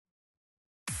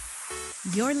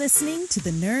You're listening to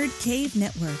the Nerd Cave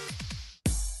Network.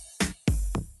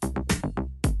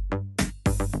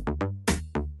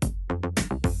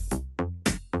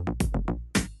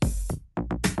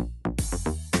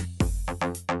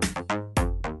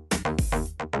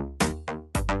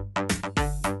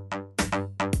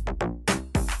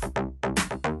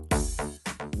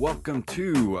 Welcome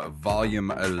to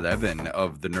Volume 11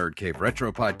 of the Nerd Cave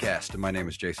Retro Podcast. My name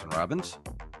is Jason Robbins.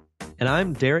 And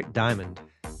I'm Derek Diamond.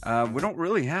 We don't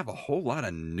really have a whole lot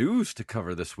of news to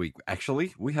cover this week.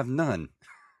 Actually, we have none.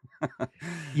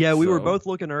 Yeah, we were both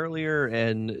looking earlier,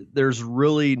 and there's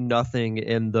really nothing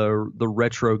in the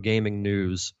retro gaming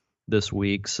news this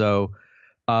week. So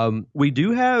we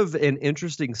do have an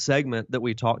interesting segment that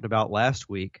we talked about last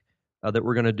week that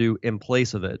we're going to do in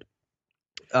place of it.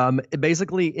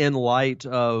 Basically, in light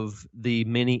of the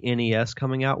mini NES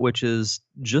coming out, which is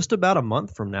just about a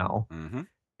month from now. Mm-hmm.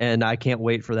 And I can't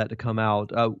wait for that to come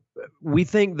out. We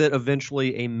think that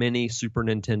eventually a mini Super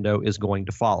Nintendo is going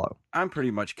to follow. I'm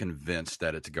pretty much convinced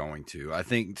that it's going to. I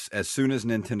think as soon as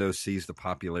Nintendo sees the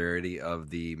popularity of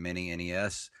the mini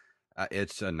NES,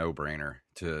 it's a no-brainer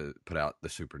to put out the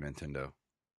Super Nintendo.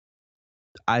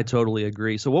 I totally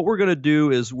agree. So what we're going to do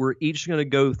is we're each going to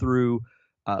go through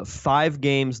 5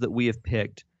 games that we have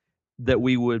picked that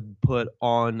we would put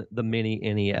on the mini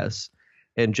NES.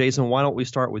 And Jason, why don't we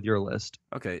start with your list?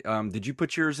 Okay. Did you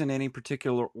put yours in any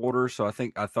particular order? So I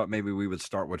thought maybe we would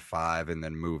start with 5 and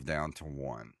then move down to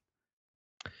 1.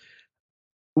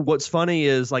 What's funny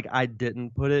is I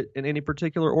didn't put it in any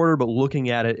particular order, but looking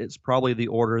at it, it's probably the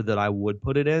order that I would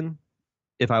put it in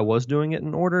if I was doing it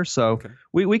in order. So okay.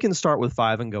 we can start with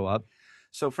 5 and go up.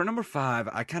 So for number 5,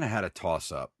 I kind of had a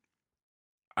toss up.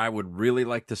 I would really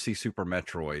like to see Super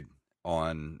Metroid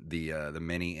on the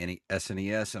mini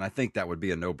SNES, and I think that would be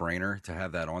a no-brainer to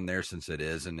have that on there since it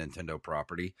is a Nintendo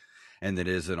property and it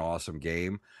is an awesome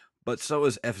game. But so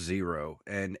is F-Zero,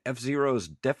 and F-Zero is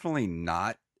definitely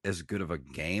not as good of a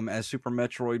game as Super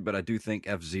Metroid, but I do think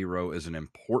F-Zero is an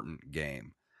important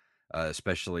game,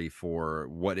 especially for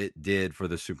what it did for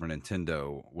the Super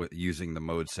Nintendo with using the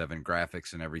Mode 7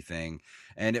 graphics and everything.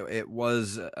 And it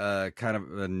was kind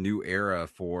of a new era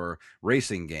for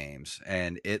racing games,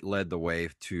 and it led the way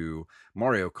to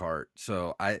Mario Kart.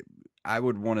 So I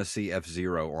would want to see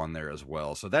F-Zero on there as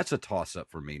well. So that's a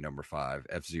toss-up for me, number 5,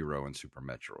 F-Zero and Super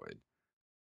Metroid.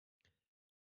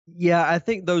 Yeah, I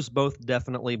think those both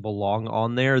definitely belong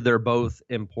on there. They're both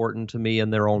important to me in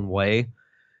their own way.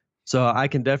 So I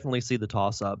can definitely see the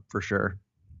toss-up for sure.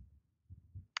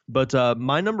 But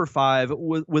my number 5,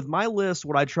 with my list,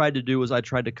 what I tried to do was I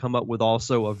tried to come up with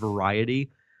also a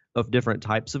variety of different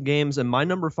types of games. And my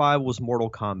number 5 was Mortal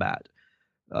Kombat.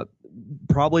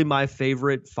 Probably my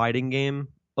favorite fighting game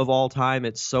of all time.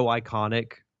 It's so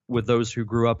iconic with those who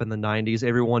grew up in the 90s.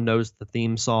 Everyone knows the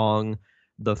theme song,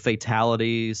 the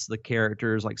fatalities, the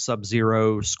characters like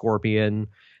Sub-Zero, Scorpion,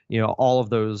 all of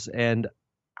those. And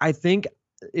I think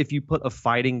if you put a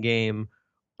fighting game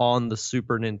on the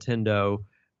Super Nintendo,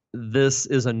 this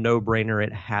is a no-brainer.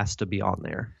 It has to be on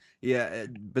there. Yeah,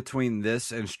 between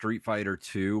this and Street Fighter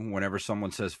 2, whenever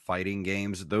someone says fighting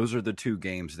games, those are the 2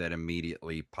 games that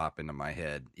immediately pop into my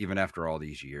head, even after all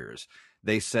these years.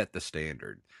 They set the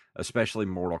standard, especially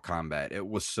Mortal Kombat. It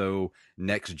was so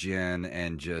next-gen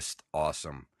and just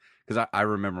awesome. Because I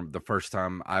remember the first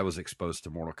time I was exposed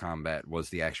to Mortal Kombat was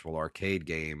the actual arcade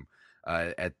game.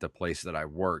 At the place that I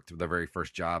worked, the very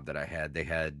first job that I had, they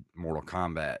had Mortal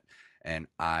Kombat, and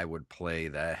I would play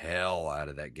the hell out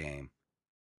of that game.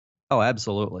 Oh,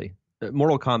 absolutely.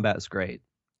 Mortal Kombat is great.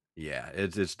 Yeah,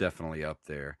 it's definitely up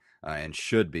there and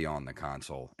should be on the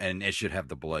console. And it should have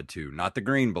the blood, too. Not the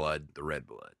green blood, the red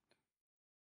blood.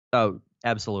 Oh,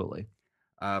 absolutely.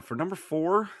 For number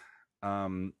 4,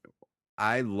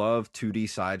 I love 2D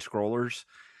side-scrollers.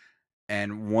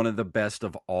 And one of the best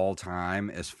of all time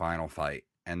is Final Fight.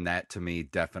 And that, to me,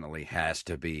 definitely has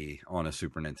to be on a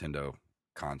Super Nintendo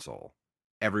console.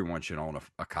 Everyone should own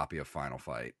a copy of Final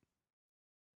Fight.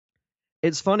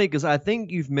 It's funny because I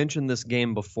think you've mentioned this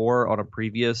game before on a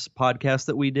previous podcast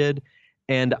that we did.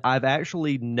 And I've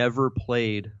actually never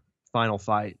played Final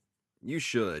Fight. You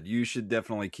should. You should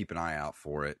definitely keep an eye out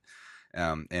for it.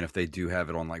 And if they do have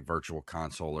it on Virtual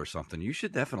Console or something, you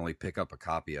should definitely pick up a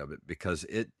copy of it because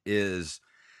it is,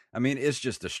 it's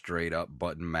just a straight up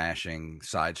button mashing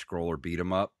side scroller beat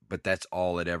 'em up, but that's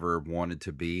all it ever wanted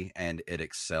to be, and it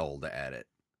excelled at it.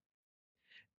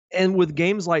 And with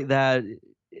games like that,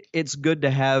 it's good to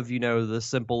have, the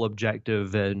simple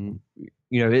objective and,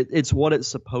 it's what it's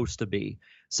supposed to be.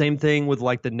 Same thing with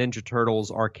the Ninja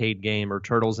Turtles arcade game or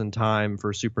Turtles in Time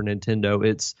for Super Nintendo.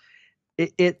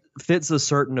 it fits a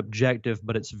certain objective,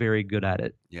 but it's very good at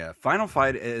it. Yeah, Final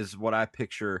Fight is what I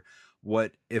picture.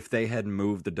 What if they had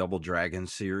moved the Double Dragon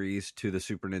series to the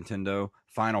Super Nintendo?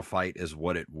 Final Fight is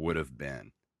what it would have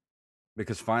been,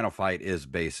 because Final Fight is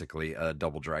basically a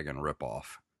Double Dragon ripoff.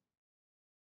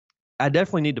 I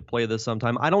definitely need to play this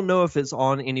sometime. I don't know if it's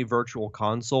on any virtual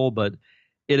console, but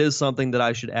it is something that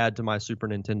I should add to my Super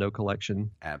Nintendo collection.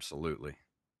 Absolutely.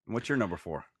 What's your number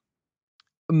 4?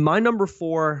 My number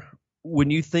 4,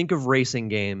 when you think of racing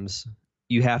games,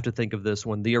 you have to think of this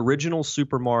one, the original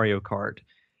Super Mario Kart.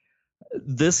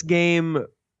 This game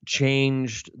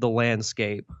changed the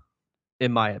landscape,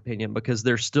 in my opinion, because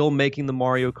they're still making the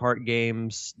Mario Kart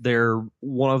games. They're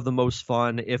one of the most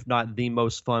fun, if not the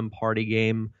most fun party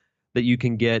game that you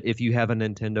can get if you have a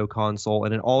Nintendo console.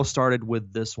 And it all started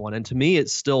with this one. And to me,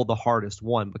 it's still the hardest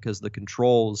one because the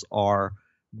controls are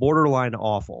borderline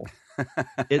awful.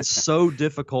 It's so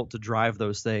difficult to drive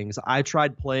those things. I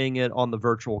tried playing it on the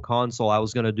virtual console. I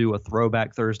was going to do a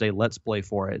Throwback Thursday Let's Play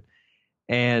for it.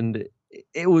 And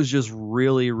it was just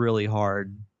really, really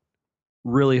hard.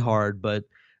 Really hard. But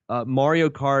Mario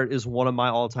Kart is one of my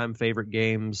all-time favorite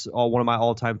games, one of my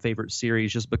all-time favorite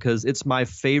series, just because it's my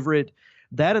favorite.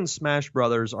 That and Smash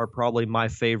Brothers are probably my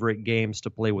favorite games to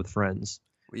play with friends,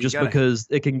 Well, just because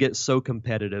it can get so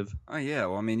competitive. Oh, yeah.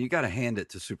 Well, I mean, you got to hand it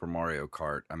to Super Mario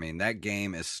Kart. I mean, that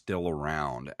game is still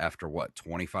around after, what,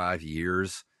 25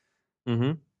 years?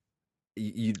 Mm-hmm.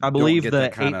 You I believe don't get the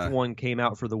that kinda, 8th one came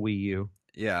out for the Wii U.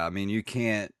 Yeah, I mean, you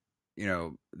can't,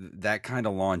 that kind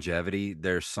of longevity,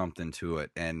 there's something to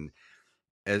it. And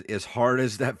as hard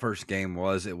as that first game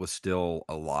was, it was still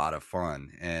a lot of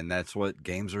fun. And that's what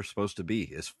games are supposed to be,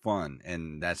 is fun.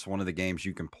 And that's one of the games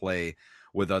you can play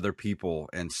with other people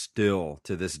and still,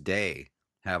 to this day,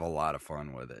 have a lot of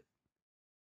fun with it.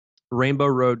 Rainbow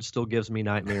Road still gives me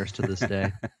nightmares to this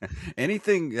day.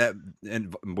 Anything that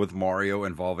with Mario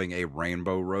involving a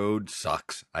Rainbow Road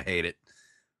sucks. I hate it.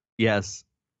 Yes.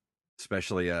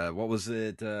 Especially, what was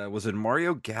it? Was it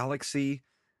Mario Galaxy?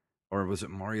 Or was it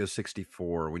Mario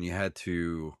 64 when you had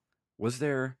to, was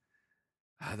there,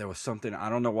 there was something, I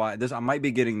don't know why, I might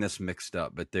be getting this mixed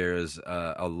up, but there's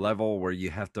a level where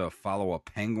you have to follow a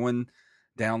penguin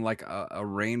down like a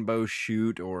rainbow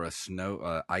chute or a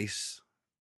snow, ice,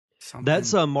 something.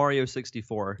 That's Mario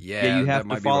 64. Yeah, you that have to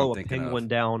might be what I'm follow a thinking of. penguin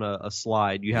down a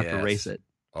slide. You have to race Yes. it.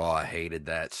 Oh, I hated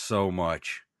that so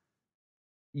much.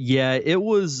 Yeah, it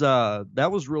was that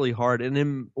was really hard. And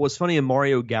then what's funny in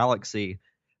Mario Galaxy,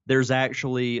 there's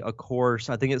actually a course,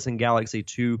 I think it's in Galaxy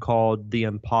 2, called the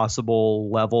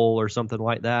Impossible Level or something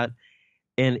like that.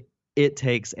 And it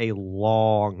takes a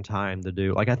long time to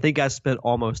do. Like, I think I spent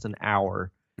almost an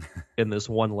hour in this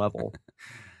one level.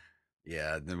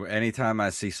 Yeah, anytime I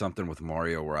see something with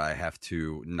Mario where I have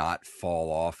to not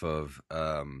fall off of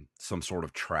some sort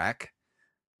of track,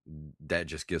 that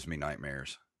just gives me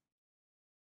nightmares.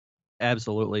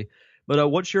 Absolutely. But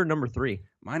what's your number 3?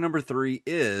 My number 3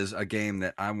 is a game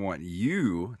that I want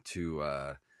you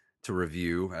to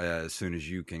review as soon as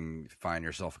you can find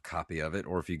yourself a copy of it,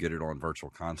 or if you get it on Virtual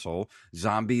Console.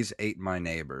 Zombies Ate My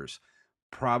Neighbors.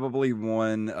 Probably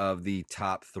one of the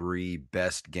top 3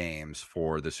 best games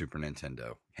for the Super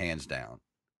Nintendo, hands down.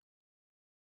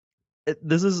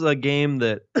 This is a game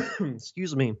that,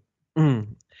 excuse me,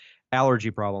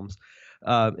 allergy problems.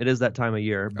 It is that time of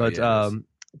year. But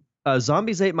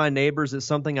Zombies Ate My Neighbors is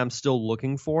something I'm still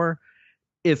looking for.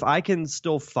 If I can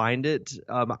still find it,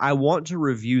 I want to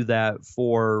review that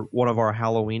for one of our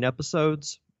Halloween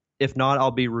episodes. If not, I'll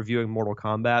be reviewing Mortal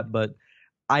Kombat, but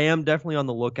I am definitely on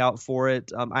the lookout for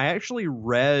it. I actually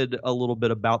read a little bit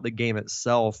about the game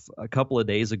itself a couple of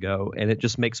days ago, and it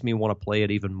just makes me want to play it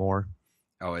even more.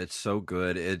 Oh, it's so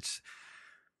good.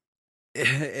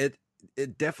 It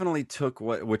definitely took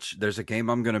which there's a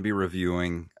game I'm going to be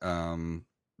reviewing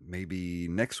maybe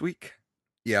next week.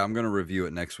 Yeah, I'm going to review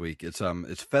it next week. It's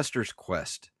Fester's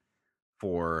Quest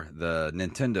for the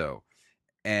Nintendo.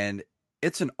 And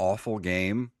it's an awful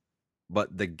game,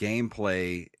 but the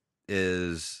gameplay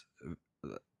is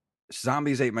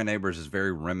Zombies Ate My Neighbors is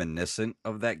very reminiscent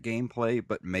of that gameplay,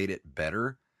 but made it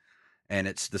better. And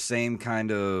it's the same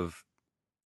kind of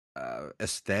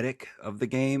aesthetic of the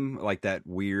game, like that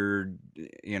weird,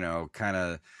 kind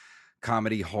of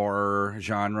comedy horror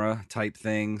genre type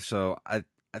thing. So I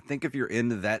think if you're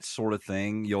into that sort of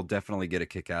thing, you'll definitely get a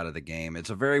kick out of the game. It's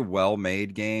a very well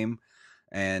made game,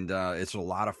 and it's a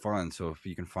lot of fun. So if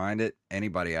you can find it,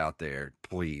 anybody out there,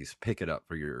 please pick it up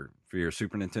for your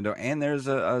Super Nintendo. And there's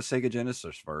a Sega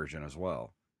Genesis version as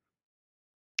well.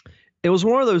 It was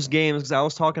one of those games because I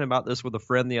was talking about this with a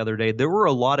friend the other day. There were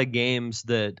a lot of games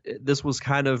that this was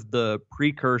kind of the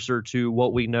precursor to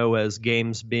what we know as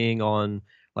games being on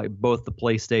like both the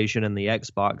PlayStation and the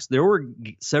Xbox. There were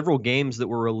several games that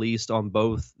were released on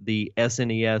both the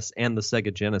SNES and the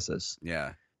Sega Genesis,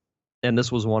 Yeah. and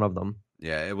this was one of them.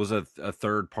 Yeah, it was a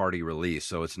third party release,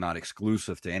 so it's not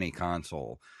exclusive to any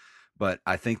console. But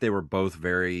I think they were both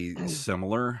very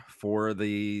similar for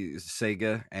the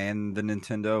Sega and the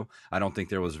Nintendo. I don't think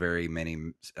there was very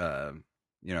many,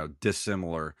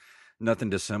 dissimilar,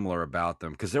 nothing dissimilar about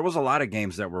them because there was a lot of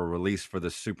games that were released for the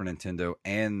Super Nintendo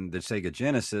and the Sega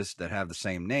Genesis that have the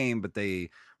same name, but they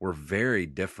were very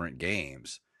different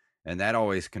games. And that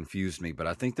always confused me. But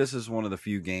I think this is one of the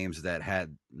few games that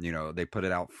had, they put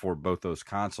it out for both those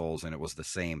consoles and it was the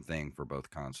same thing for both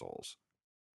consoles.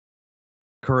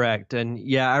 Correct. And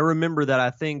yeah, I remember that.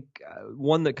 I think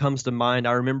one that comes to mind,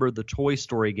 I remember the Toy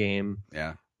Story game.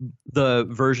 Yeah. The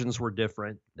versions were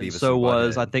different. And Beavis so and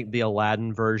was, I Butthead. think, the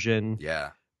Aladdin version. Yeah.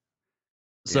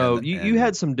 So Yeah. you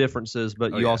had some differences,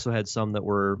 but Oh, you yeah. also had some that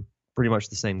were pretty much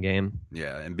the same game.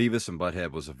 Yeah. And Beavis and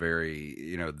Butthead was a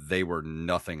very, they were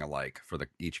nothing alike for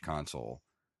each console.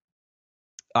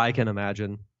 I can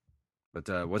imagine.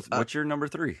 But what's your number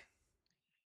 3?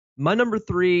 My number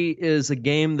 3 is a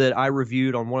game that I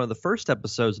reviewed on one of the first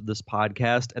episodes of this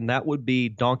podcast, and that would be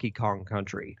Donkey Kong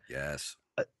Country. Yes.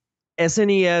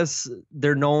 SNES,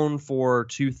 they're known for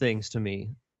two things to me: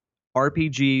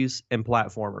 RPGs and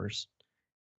platformers.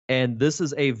 And this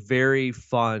is a very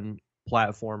fun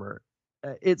platformer.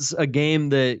 It's a game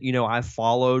that, I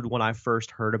followed when I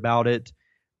first heard about it.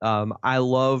 I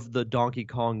love the Donkey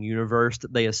Kong universe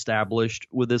that they established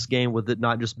with this game, with it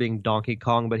not just being Donkey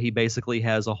Kong, but he basically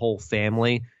has a whole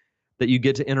family that you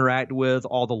get to interact with.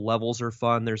 All the levels are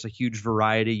fun. There's a huge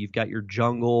variety. You've got your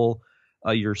jungle,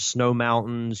 your snow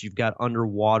mountains, you've got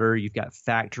underwater, you've got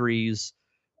factories,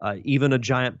 even a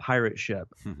giant pirate ship.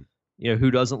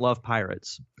 Who doesn't love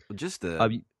pirates? Just Uh,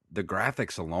 the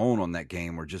graphics alone on that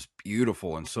game were just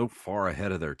beautiful and so far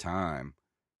ahead of their time.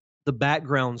 the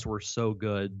backgrounds were so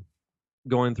good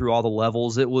going through all the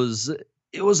levels. It was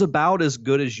about as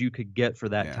good as you could get for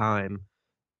that Yeah. time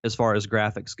as far as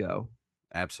graphics go.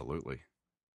 Absolutely.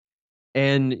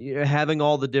 And having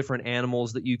all the different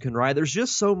animals that you can ride, there's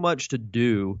just so much to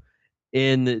do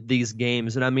in these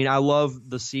games. And I mean, I love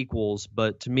the sequels,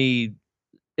 but to me,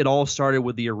 it all started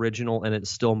with the original and it's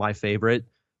still my favorite.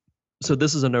 So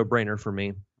this is a no-brainer for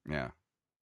me. Yeah.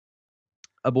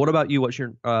 But what about you? What's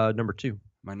your number 2?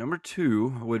 My number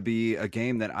 2 would be a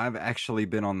game that I've actually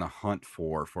been on the hunt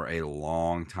for a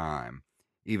long time.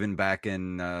 Even back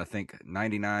in, I think,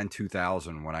 99,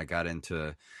 2000, when I got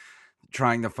into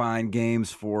trying to find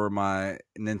games for my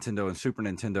Nintendo and Super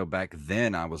Nintendo. Back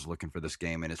then, I was looking for this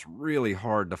game, and it's really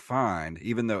hard to find.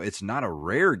 Even though it's not a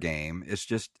rare game, it's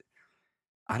just,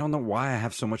 I don't know why I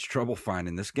have so much trouble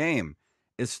finding this game.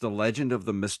 It's The Legend of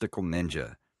the Mystical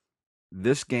Ninja.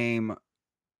 This game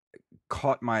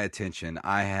caught my attention.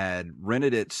 I had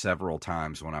rented it several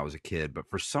times when I was a kid, but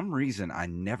for some reason I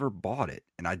never bought it,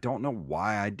 and I don't know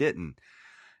why I didn't.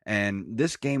 And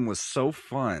this game was so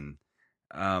fun.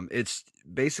 It's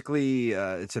basically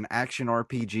it's an action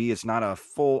RPG. It's not a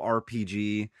full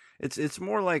RPG. It's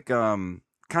more like kind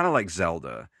of like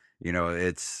Zelda.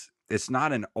 It's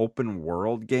not an open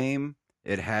world game.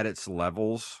 It had its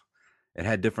levels. It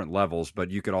had different levels,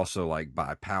 but you could also like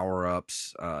buy power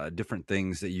ups, different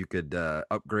things that you could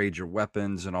upgrade your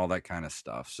weapons and all that kind of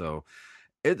stuff. So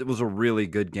it was a really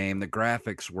good game. The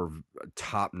graphics were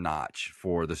top notch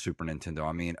for the Super Nintendo.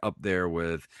 I mean, up there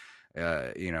with,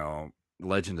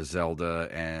 Legend of Zelda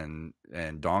and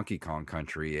Donkey Kong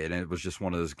Country, and it was just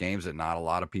one of those games that not a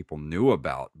lot of people knew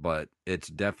about, but it's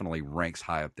definitely ranks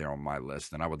high up there on my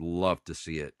list, and I would love to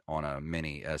see it on a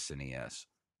mini SNES.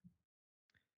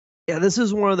 Yeah, this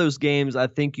is one of those games I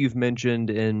think you've mentioned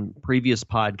in previous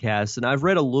podcasts, and I've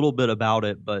read a little bit about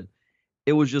it, but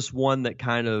it was just one that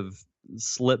kind of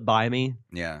slipped by me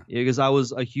Yeah. because I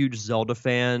was a huge Zelda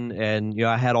fan, and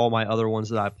I had all my other ones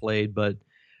that I played, but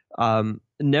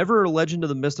never Legend of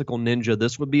the Mystical Ninja.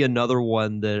 This would be another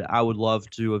one that I would love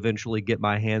to eventually get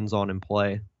my hands on and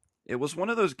play. It was one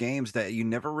of those games that you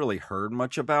never really heard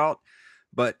much about,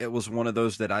 but it was one of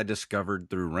those that I discovered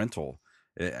through rental.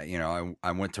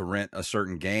 I went to rent a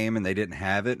certain game and they didn't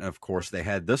have it. And of course, they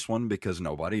had this one because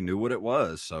nobody knew what it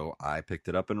was. So I picked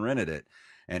it up and rented it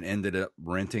and ended up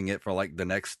renting it for like the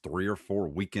next 3 or 4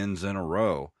 weekends in a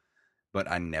row. But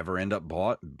I never end up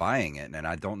buying it. And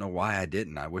I don't know why I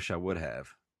didn't. I wish I would have.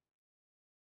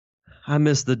 I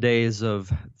miss the days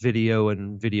of video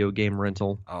and video game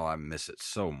rental. Oh, I miss it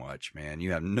so much, man.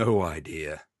 You have no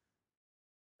idea.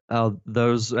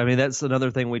 Those, I mean, that's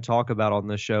another thing we talk about on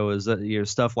this show is that,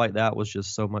 stuff like that was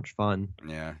just so much fun.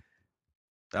 Yeah.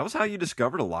 That was how you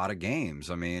discovered a lot of games.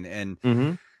 I mean, and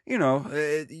Hmm.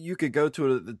 you could go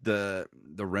to the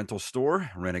rental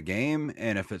store, rent a game,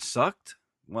 and if it sucked,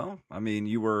 well, I mean,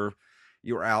 you were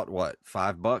out what,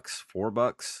 $5,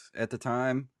 $4 at the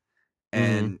time, Hmm.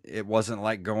 and it wasn't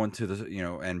like going to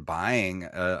the and buying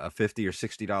a $50 or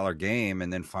 $60 game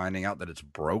and then finding out that it's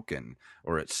broken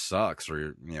or it sucks,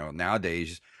 or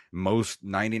nowadays most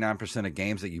 99% of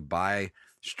games that you buy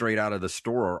straight out of the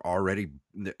store are already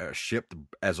shipped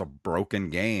as a broken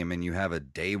game, and you have a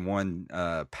day one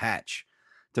patch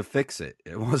to fix it.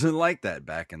 It wasn't like that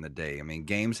back in the day. I mean,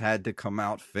 games had to come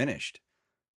out finished.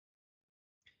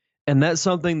 And that's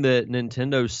something that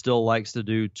Nintendo still likes to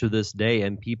do to this day.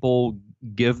 And people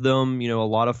give them, a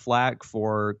lot of flack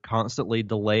for constantly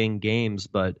delaying games,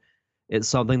 but it's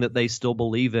something that they still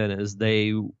believe in is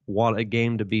they want a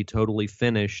game to be totally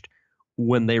finished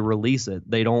when they release it.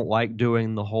 They don't like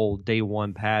doing the whole day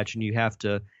one patch and you have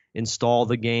to install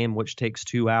the game, which takes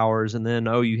 2 hours, and then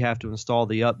you have to install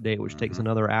the update, which takes Hmm.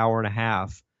 another hour and a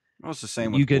half. Well, it's the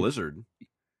same You with can, Blizzard.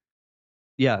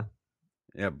 yeah.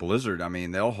 Yeah, Blizzard, I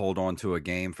mean, they'll hold on to a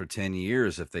game for 10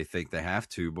 years if they think they have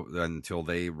to, until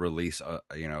they release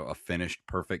a finished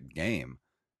perfect game.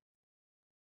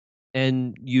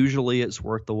 And usually it's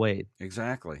worth the wait.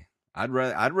 Exactly. I'd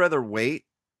rather wait,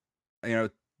 you know,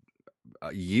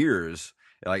 years.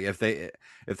 Like if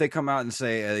they come out and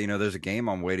say, there's a game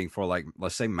I'm waiting for, like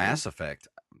let's say Mass Effect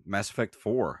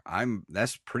 4.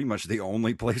 That's pretty much the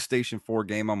only PlayStation 4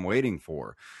 game I'm waiting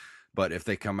for. But if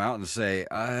they come out and say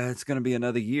it's going to be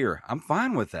another year, I'm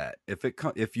fine with that.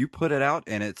 If you put it out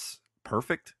and it's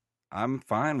perfect, I'm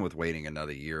fine with waiting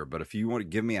another year. But if you want to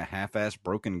give me a half-ass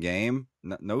broken game,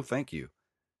 no, thank you.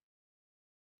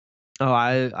 Oh,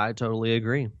 I totally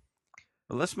agree.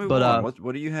 But let's move But on.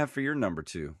 What do you have for your number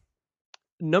two?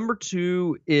 number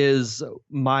two is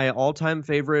my all-time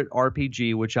favorite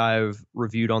RPG, which I've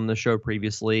reviewed on the show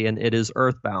previously, and it is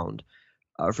Earthbound.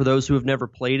 For those who have never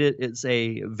played it, it's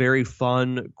a very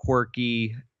fun,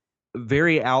 quirky,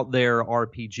 very out there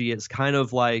RPG. It's kind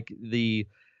of like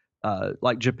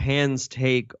Japan's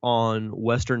take on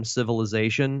Western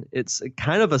civilization. It's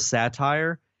kind of a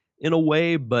satire in a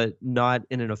way, but not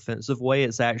in an offensive way.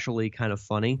 It's actually kind of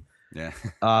funny. Yeah.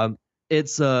 Um,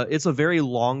 it's a very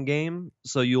long game,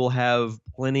 so you'll have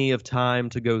plenty of time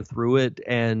to go through it.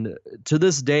 And to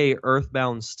this day,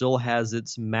 Earthbound still has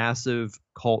its massive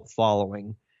cult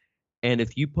following. And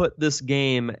if you put this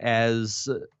game as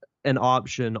an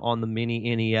option on the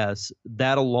mini NES,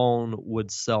 that alone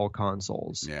would sell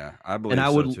consoles. Yeah, I And believe I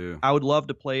so would too. I would love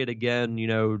to play it again,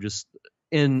 just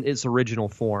in its original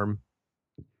form.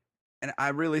 And I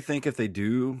really think if they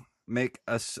do make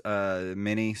a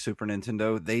mini Super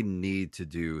Nintendo, they need to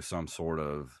do some sort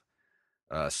of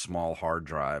small hard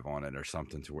drive on it or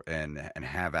something, and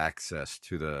have access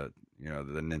to the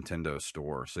Nintendo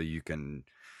store, so you can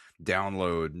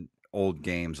download old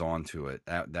games onto it.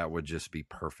 That would just be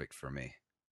perfect for me.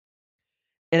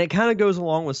 And it kind of goes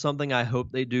along with something I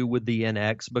hope they do with the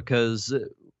NX, because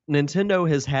Nintendo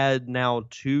has had now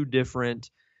two different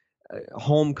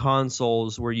home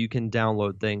consoles where you can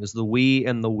download things, the Wii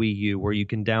and the Wii U, where you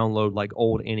can download like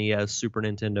old NES, Super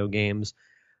Nintendo games.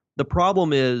 The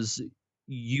problem is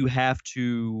you have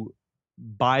to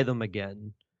buy them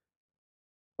again.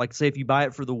 Like, say, if you buy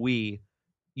it for the Wii,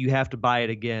 you have to buy it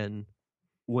again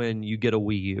when you get a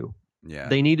Wii U. Yeah,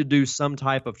 They need to do some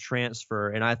type of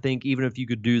transfer. And I think even if you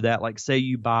could do that, like, say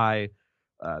you buy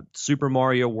Super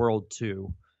Mario World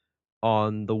 2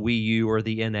 on the Wii U or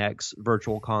the NX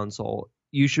Virtual Console,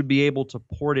 you should be able to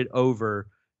port it over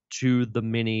to the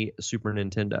mini Super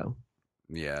Nintendo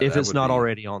yeah, if that it's would not be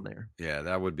already on there. yeah,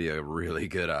 that would be a really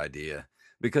good idea.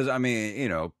 Because I mean,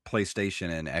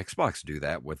 PlayStation and Xbox do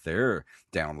that with their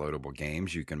downloadable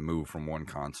games. You can move from one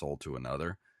console to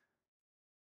another.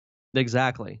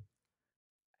 Exactly.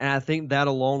 And I think that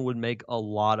alone would make a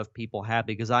lot of people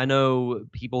happy, because I know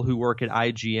people who work at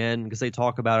IGN, because they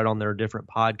talk about it on their different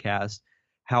podcasts,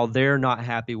 how they're not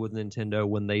happy with Nintendo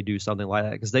when they do something like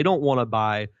that, because they don't want to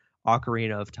buy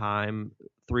Ocarina of Time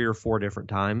 3 or 4 different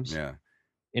times Yeah.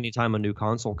 anytime a new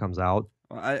console comes out.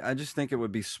 Well, I just think it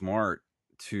would be smart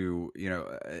to,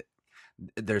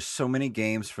 there's so many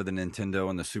games for the Nintendo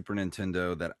and the Super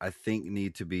Nintendo that I think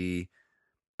need to be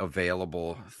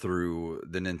available through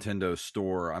the Nintendo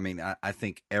store. I mean, I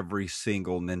think every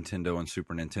single Nintendo and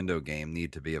Super Nintendo game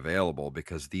need to be available,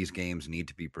 because these games need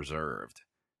to be preserved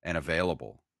and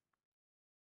available.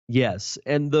 Yes,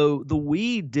 and the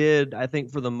Wii did, I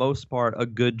think, for the most part, a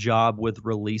good job with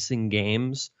releasing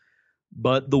games.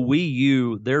 But the Wii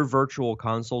U, their virtual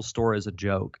console store is a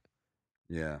joke.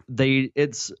 Yeah.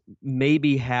 It's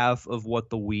maybe half of what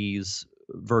the Wii's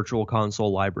virtual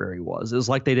console library was. It was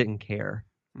like they didn't care.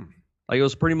 Like it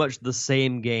was pretty much the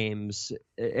same games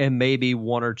and maybe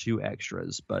one or two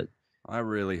extras, but I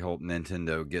really hope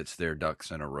Nintendo gets their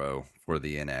ducks in a row for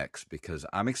the NX because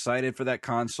I'm excited for that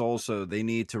console, so they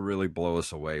need to really blow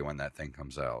us away when that thing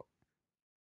comes out.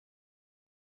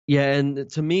 yeah, and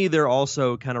to me they're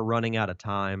also kind of running out of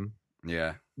time.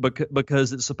 Yeah.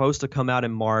 Because it's supposed to come out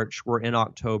in March, we're in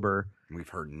October. We've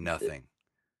heard nothing.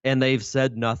 And they've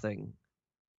said nothing.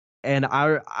 And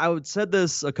I said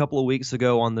this a couple of weeks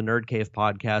ago on the Nerd Cave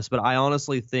podcast, but I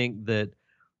honestly think that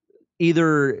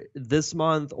either this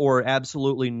month or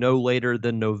absolutely no later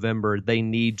than November, they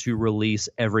need to release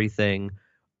everything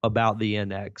about the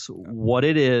NX, what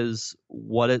it is,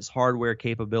 what its hardware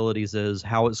capabilities is,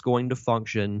 how it's going to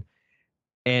function,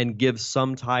 and give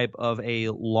some type of a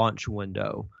launch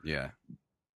window. Yeah.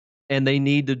 And they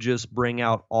need to just bring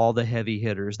out all the heavy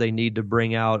hitters. They need to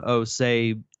bring out,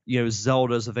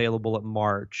 Zelda's available at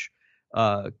March.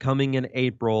 Coming in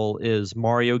April is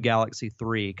Mario Galaxy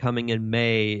 3. Coming in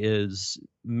May is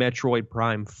Metroid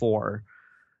Prime 4.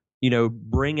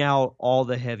 Bring out all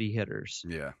the heavy hitters.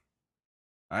 Yeah,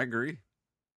 I agree.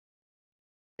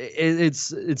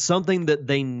 It's something that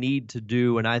they need to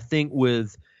do, and I think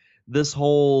with this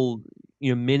whole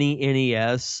mini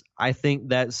NES, I think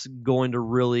that's going to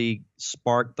really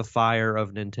spark the fire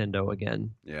of Nintendo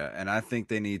again. Yeah, and I think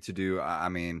they need to do.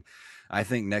 I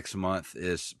think next month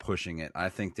is pushing it. I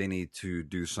think they need to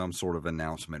do some sort of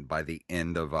announcement by the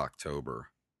end of October.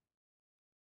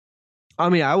 I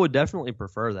mean, I would definitely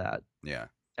prefer that. Yeah.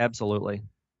 Absolutely.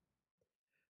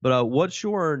 But what's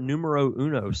your numero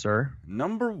uno, sir?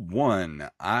 Number one,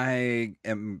 I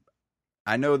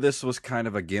know this was kind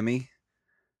of a gimme,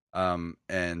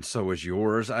 and so was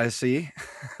yours, I see,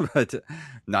 but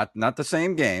not the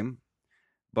same game.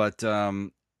 But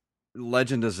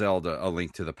Legend of Zelda: A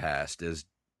Link to the Past is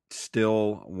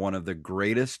still one of the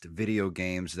greatest video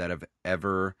games that have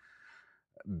ever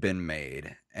been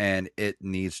made, and it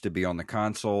needs to be on the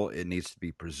console. It needs to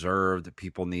be preserved.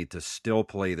 People need to still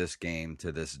play this game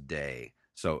to this day,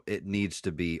 so it needs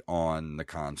to be on the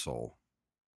console.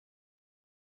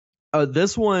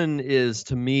 This one is,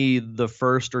 to me, the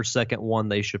first or second one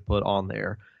they should put on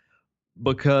there,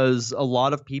 because a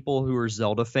lot of people who are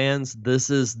Zelda fans, this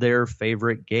is their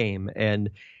favorite game, and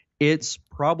it's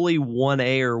probably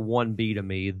 1A or 1B to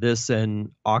me. This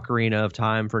and Ocarina of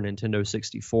Time for Nintendo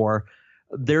 64.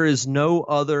 There is no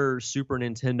other Super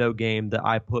Nintendo game that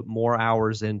I put more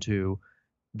hours into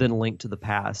than Link to the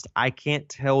Past. I can't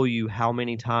tell you how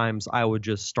many times I would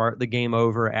just start the game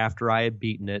over after I had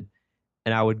beaten it,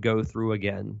 and I would go through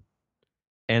again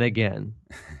and again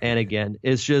and again.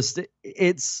 It's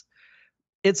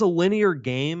a linear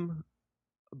game,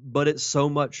 but it's so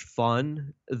much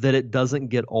fun that it doesn't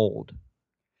get old.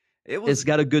 It's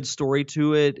got a good story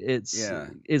to it.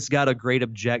 It's got a great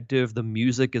objective. The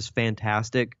music is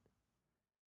fantastic.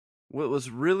 Well, it was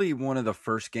really one of the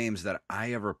first games that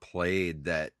I ever played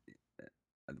that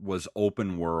was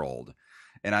open world.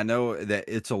 And I know that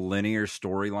it's a linear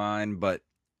storyline, but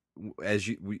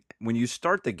when you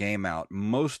start the game out,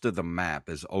 most of the map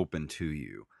is open to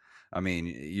you. I mean,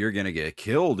 you're going to get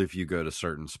killed if you go to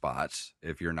certain spots,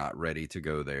 if you're not ready to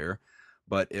go there.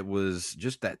 But it was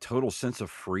just that total sense of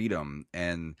freedom,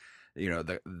 and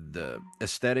the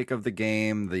aesthetic of the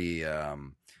game, the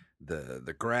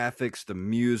graphics, the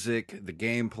music, the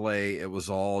gameplay. It was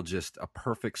all just a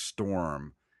perfect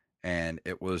storm, and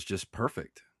it was just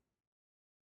perfect.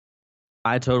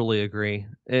 I totally agree.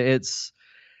 It's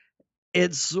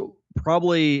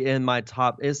probably in my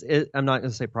top. I'm not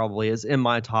going to say probably. It's in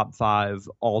my top 5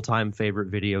 all-time favorite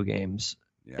video games.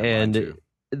 Yeah, and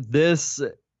this,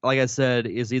 like I said,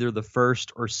 is either the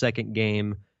first or second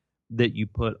game that you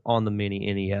put on the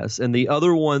mini NES. And the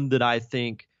other one that I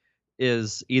think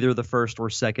is either the first or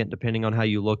second, depending on how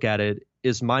you look at it,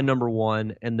 is my number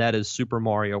 1, and that is Super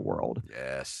Mario World.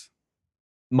 Yes.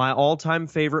 My all-time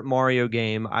favorite Mario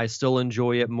game. I still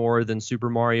enjoy it more than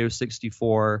Super Mario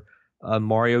 64,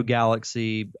 Mario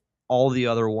Galaxy, all the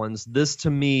other ones. This, to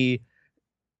me,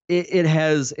 it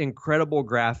has incredible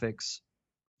graphics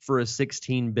for a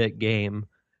 16-bit game.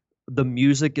 The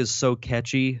music is so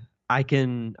catchy. I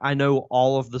know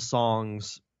all of the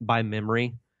songs by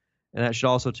memory, and that should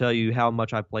also tell you how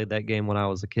much I played that game when I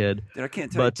was a kid. Dude, I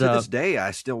can't tell you, to this day,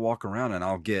 I still walk around and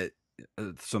I'll get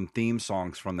some theme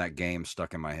songs from that game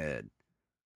stuck in my head.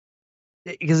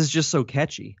 Because it's just so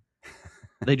catchy.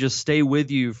 They just stay with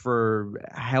you for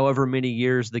however many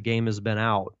years the game has been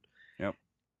out. Yep.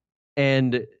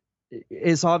 And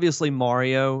it's obviously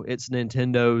Mario. It's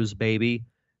Nintendo's baby.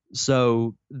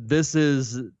 So this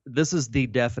is the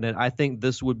definite. I think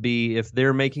this would be, if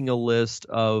they're making a list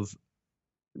of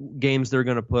games they're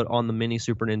going to put on the mini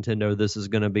Super Nintendo, this is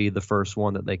going to be the first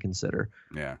one that they consider.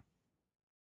 Yeah.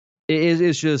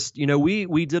 It's just,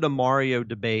 we did a Mario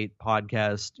debate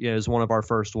podcast, as one of our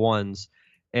first ones,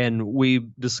 and we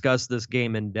discussed this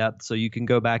game in depth. So you can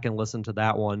go back and listen to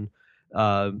that one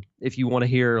if you want to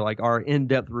hear like our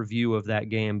in-depth review of that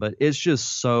game. But it's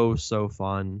just so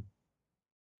fun.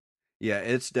 Yeah,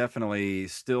 it's definitely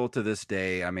still to this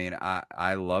day. I mean,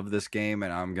 I love this game,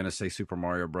 and I'm gonna say Super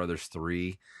Mario Brothers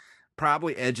 3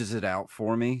 probably edges it out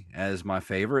for me as my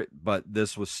favorite, but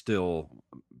this was still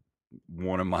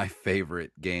one of my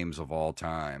favorite games of all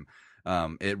time.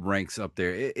 It ranks up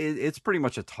there. It's pretty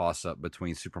much a toss up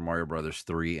between Super Mario Brothers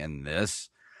 3 and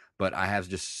this, but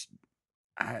it's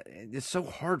so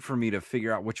hard for me to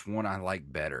figure out which one I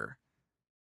like better.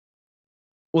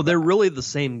 Well, they're really the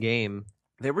same game.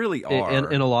 They really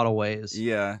are in a lot of ways.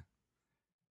 Yeah.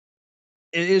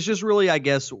 It's just really, I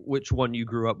guess, which one you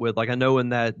grew up with. Like, I know in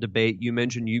that debate you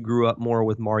mentioned you grew up more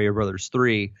with Mario Brothers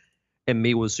 3 and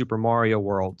me with Super Mario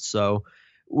World. So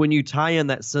when you tie in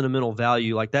that sentimental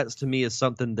value, like that's to me is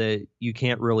something that you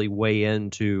can't really weigh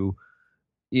into,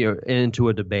 into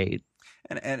a debate.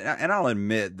 And I'll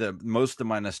admit that most of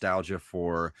my nostalgia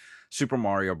for Super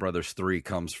Mario Brothers 3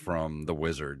 comes from The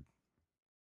Wizard.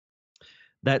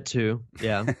 That too,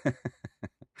 yeah.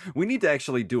 We need to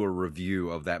actually do a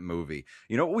review of that movie.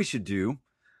 You know what we should do?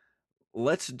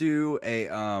 Let's do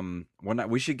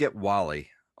we should get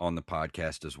Wally on the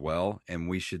podcast as well, and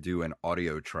we should do an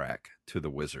audio track to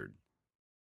The Wizard.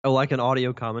 Oh, like an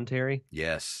audio commentary?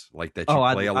 Yes, like that you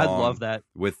play along I'd love that.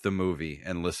 with the movie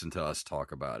and listen to us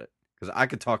talk about it. Because I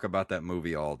could talk about that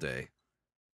movie all day.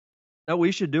 No,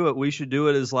 we should do it. We should do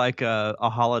it as like a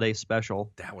holiday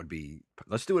special.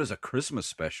 Let's do it as a Christmas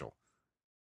special.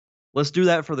 Let's do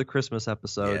that for the Christmas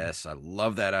episode. Yes, I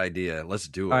love that idea. Let's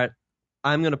do it. All right.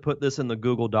 I'm going to put this in the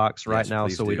Google Docs right now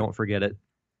so we don't forget it.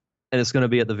 And it's going to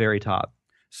be at the very top.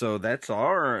 So that's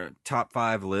our top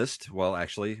 5 list. Well,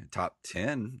 actually, top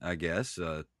 10, I guess.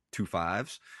 2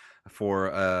 5s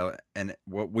for and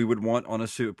what we would want on a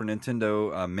Super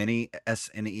Nintendo mini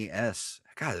SNES.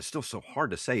 God, it's still so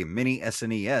hard to say, mini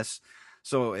SNES.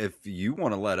 So if you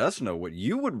want to let us know what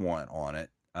you would want on it,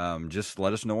 just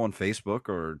let us know on Facebook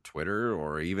or Twitter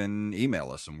or even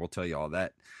email us, and we'll tell you all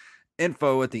that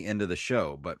info at the end of the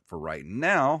show. But for right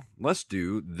now, let's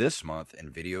do this month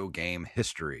in video game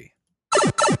history.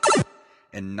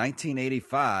 In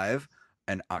 1985,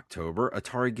 in October,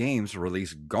 Atari Games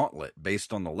released Gauntlet,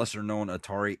 based on the lesser-known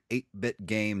Atari 8-bit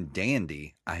game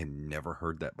Dandy. I had never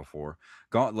heard that before.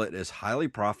 Gauntlet is highly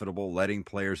profitable, letting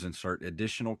players insert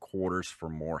additional quarters for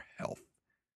more health.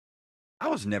 I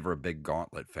was never a big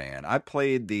Gauntlet fan. I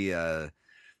played the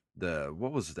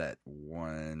what was that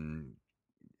one?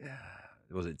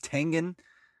 Was it Tengen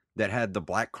that had the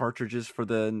black cartridges for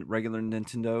the regular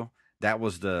Nintendo? That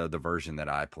was the version that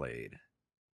I played.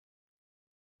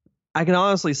 I can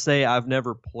honestly say I've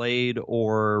never played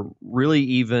or really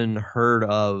even heard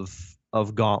of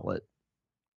Gauntlet.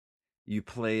 You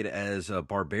played as a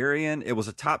barbarian. It was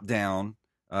a top-down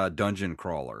dungeon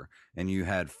crawler, and you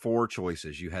had 4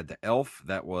 choices. You had the elf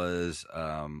that was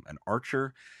an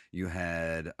archer. You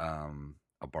had a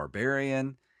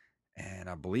barbarian, and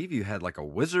I believe you had like a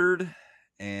wizard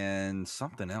and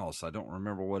something else. I don't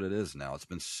remember what it is now. It's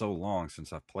been so long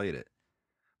since I've played it.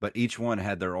 But each one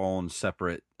had their own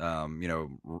separate,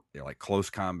 like close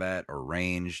combat or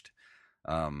ranged,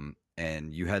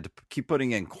 and you had to keep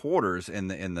putting in quarters in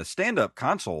the stand-up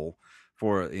console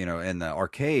for in the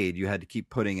arcade. You had to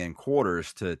keep putting in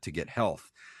quarters to get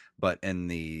health, but in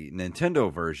the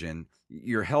Nintendo version,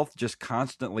 your health just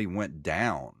constantly went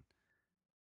down,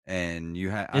 and you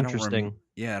had interesting.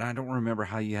 And I don't remember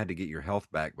how you had to get your health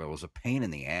back, but it was a pain in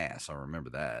the ass. I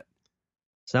remember that.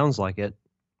 Sounds like it.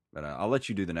 But I'll let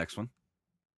you do the next one.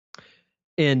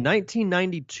 In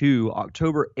 1992,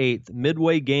 October 8th,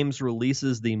 Midway Games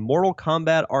releases the Mortal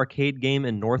Kombat arcade game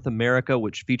in North America,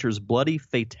 which features bloody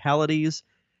fatalities,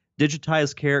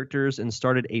 digitized characters, and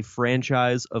started a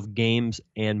franchise of games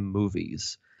and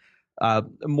movies.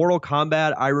 Mortal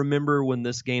Kombat, I remember when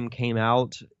this game came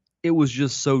out, it was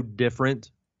just so different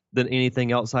than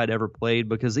anything else I'd ever played,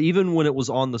 because even when it was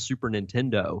on the Super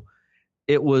Nintendo,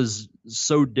 it was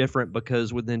so different,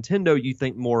 because with Nintendo, you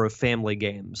think more of family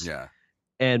games. Yeah.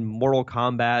 And Mortal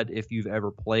Kombat, if you've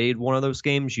ever played one of those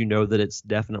games, you know that it's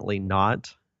definitely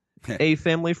not a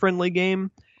family-friendly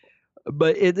game.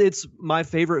 But it's my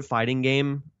favorite fighting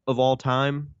game of all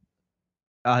time.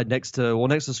 Next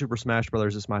to Super Smash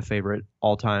Brothers, is my favorite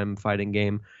all-time fighting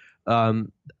game. I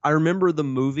remember the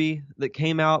movie that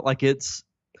came out. Like it's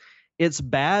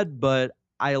bad, but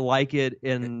I like it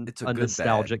in It's a a good bad.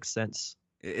 nostalgic sense.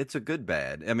 It's a good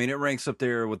bad. I mean, it ranks up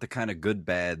there with the kind of good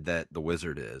bad that The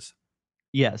Wizard is.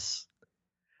 Yes.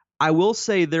 I will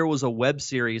say there was a web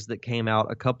series that came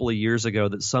out a couple of years ago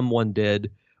that someone did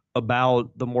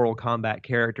about the Mortal Kombat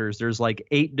characters. There's like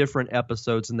 8 different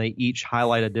episodes and they each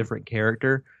highlight a different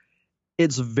character.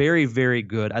 It's very, very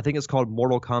good. I think it's called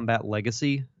Mortal Kombat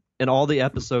Legacy, and all the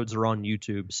episodes are on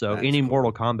YouTube. So That's any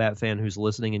Mortal cool. Kombat fan who's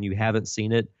listening and you haven't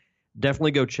seen it,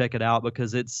 definitely go check it out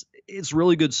because it's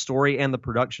really good story and the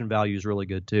production value is really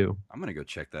good too. I'm gonna go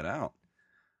check that out.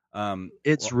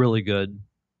 It's Well, really good.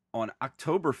 on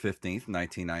October 15th,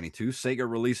 1992, Sega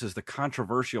releases the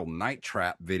controversial Night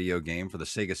Trap video game for the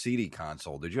Sega CD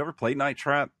console. Did you ever play Night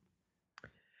Trap?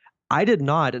 I did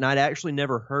not, and I'd actually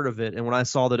never heard of it. And when I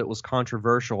saw that it was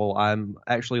controversial, I'm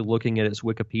actually looking at its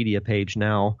Wikipedia page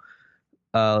now.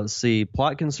 Let's see.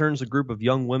 Plot concerns a group of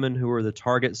young women who are the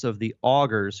targets of the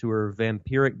augurs, who are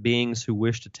vampiric beings who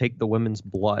wish to take the women's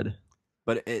blood.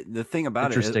 But the thing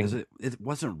about it is, Interesting. it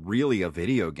wasn't really a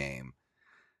video game.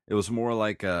 It was more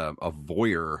like a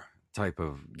voyeur type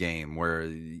of game where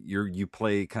you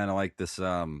play kind of like this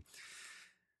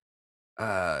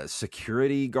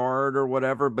security guard or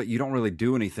whatever, but you don't really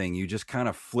do anything. You just kind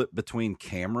of flip between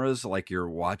cameras like you're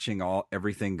watching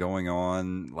everything going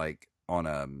on like on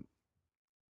a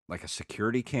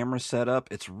security camera setup.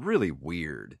 It's really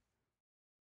weird.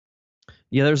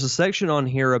 Yeah, there's a section on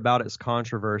here about its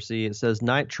controversy. It says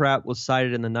Night Trap was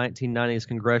cited in the 1990s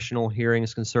congressional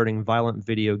hearings concerning violent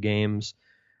video games,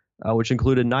 which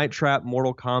included Night Trap,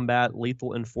 Mortal Kombat,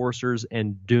 Lethal Enforcers,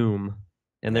 and Doom.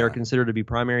 And they are Yeah. considered to be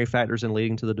primary factors in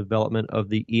leading to the development of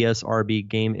the ESRB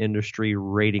game industry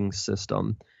rating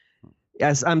system.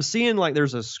 As I'm seeing, like,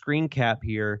 there's a screen cap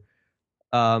here.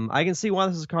 I can see why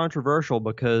this is controversial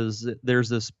because there's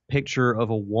this picture of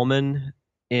a woman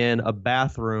in a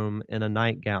bathroom in a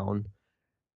nightgown,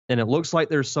 and it looks like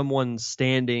there's someone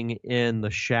standing in the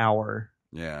shower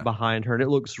Yeah. behind her, and it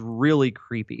looks really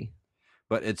creepy.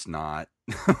 But it's not.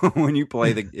 When you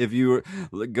play if you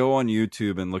go on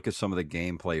YouTube and look at some of the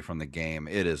gameplay from the game,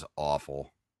 it is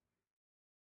awful.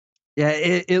 Yeah,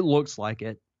 it looks like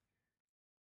it. It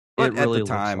But at the really looks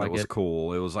time, it like was it.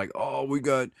 cool. It was like, oh, we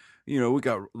got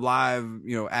live,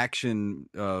 action,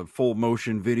 full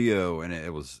motion video, and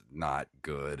it was not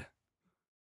good.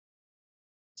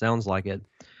 Sounds like it.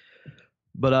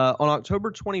 But on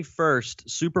October 21st,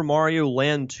 Super Mario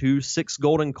Land 2 6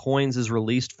 Golden Coins is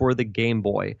released for the Game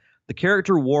Boy. The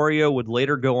character Wario would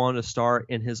later go on to star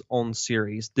in his own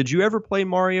series. Did you ever play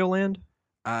Mario Land?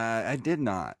 I did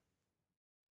not.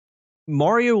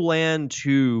 Mario Land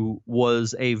 2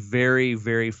 was a very,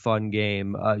 very fun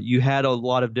game. You had a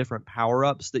lot of different power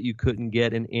ups that you couldn't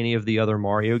get in any of the other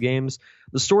Mario games.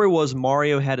 The story was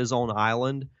Mario had his own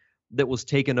island that was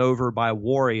taken over by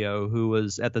Wario, who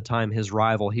was at the time his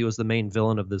rival. He was the main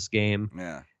villain of this game.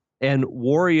 Yeah. And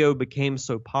Wario became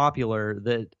so popular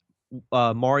that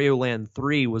Mario Land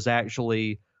 3 was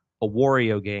actually a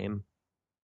Wario game.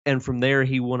 And from there,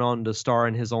 he went on to star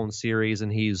in his own series,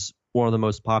 and he's one of the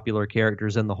most popular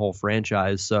characters in the whole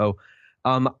franchise. So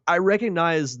I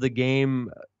recognize the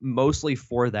game mostly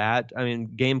for that. I mean,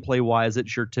 gameplay wise,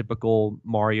 it's your typical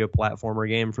Mario platformer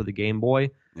game for the Game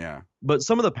Boy. Yeah. But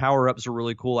some of the power ups are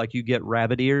really cool. Like you get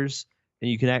rabbit ears, and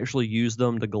you can actually use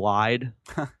them to glide,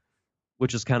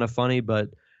 which is kind of funny. But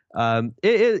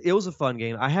it was a fun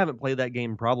game. I haven't played that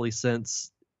game probably since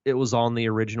it was on the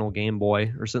original Game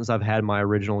Boy, or since I've had my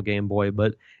original Game Boy.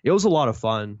 But it was a lot of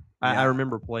fun. I Yeah.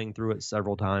 remember playing through it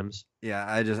several times. Yeah,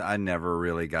 I never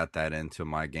really got that into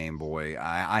my Game Boy.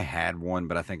 I had one,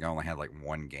 but I think I only had like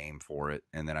one game for it,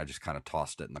 and then I just kind of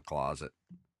tossed it in the closet.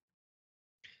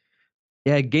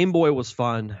 Yeah, Game Boy was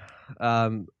fun.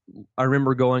 Um, I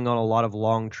remember going on a lot of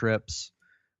long trips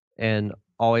and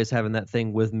always having that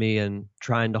thing with me and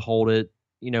trying to hold it,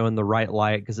 in the right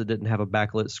light because it didn't have a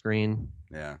backlit screen.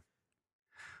 Yeah.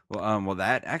 Well,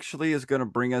 that actually is going to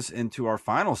bring us into our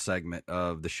final segment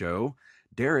of the show.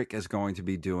 Derek is going to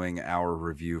be doing our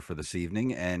review for this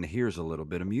evening, and here's a little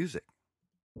bit of music.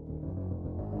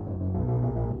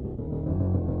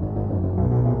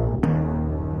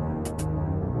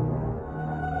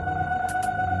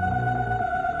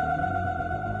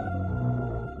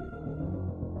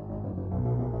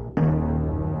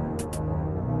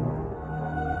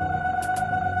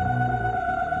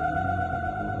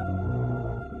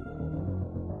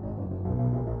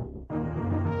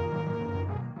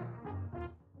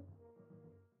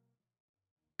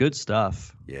 Good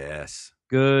stuff. Yes.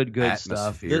 Good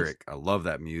stuff. Atmospheric. I love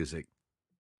that music.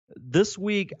 This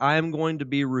week, I'm going to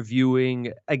be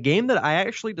reviewing a game that I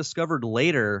actually discovered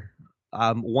later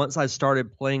once I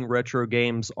started playing retro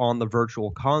games on the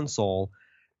Virtual Console,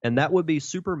 and that would be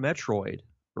Super Metroid,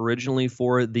 originally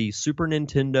for the Super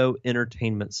Nintendo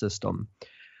Entertainment System.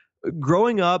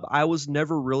 Growing up, I was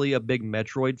never really a big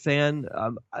Metroid fan.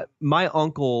 My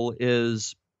uncle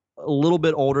is a little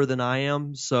bit older than I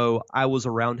am, so I was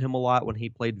around him a lot when he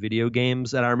played video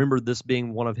games, and I remember this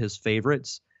being one of his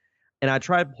favorites. And I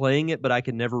tried playing it, but I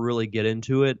could never really get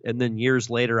into it. And then years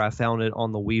later, I found it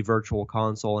on the Wii Virtual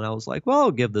Console, and I was like, well,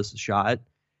 I'll give this a shot.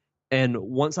 And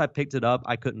once I picked it up,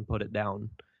 I couldn't put it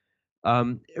down.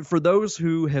 For those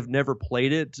who have never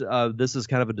played it, this is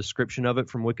kind of a description of it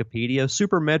from Wikipedia.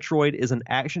 Super Metroid is an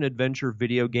action-adventure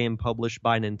video game published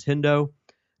by Nintendo,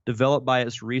 developed by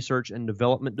its Research and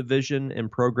Development Division,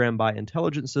 and programmed by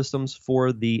Intelligent Systems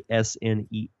for the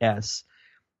SNES.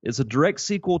 It's a direct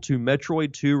sequel to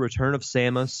Metroid 2 Return of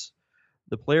Samus.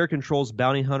 The player controls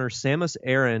bounty hunter Samus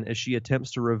Aran as she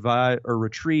attempts to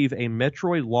retrieve a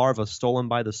Metroid larva stolen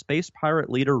by the space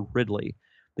pirate leader Ridley.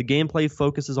 The gameplay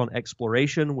focuses on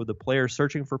exploration, with the player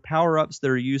searching for power-ups that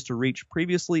are used to reach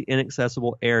previously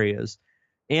inaccessible areas,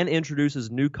 and introduces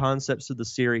new concepts to the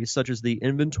series, such as the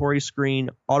inventory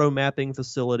screen, auto-mapping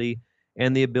facility,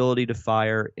 and the ability to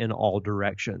fire in all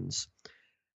directions.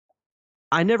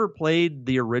 I never played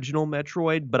the original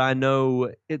Metroid, but I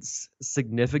know its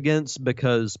significance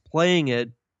because playing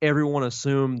it, everyone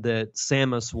assumed that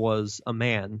Samus was a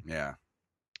man. Yeah.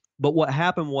 But what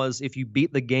happened was if you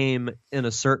beat the game in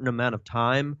a certain amount of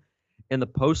time, in the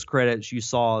post-credits, you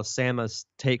saw Samus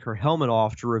take her helmet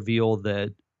off to reveal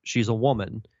that she's a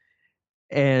woman.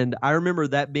 And I remember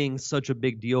that being such a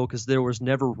big deal because there was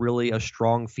never really a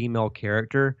strong female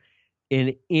character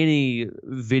in any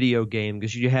video game,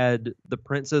 because you had the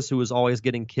princess who was always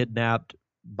getting kidnapped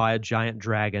by a giant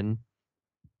dragon.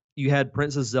 You had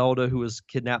Princess Zelda who was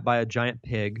kidnapped by a giant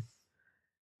pig.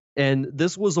 And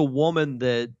this was a woman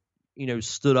that,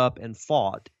 stood up and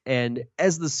fought. And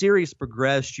as the series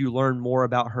progressed, you learn more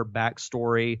about her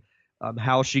backstory,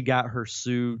 how she got her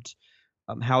suit,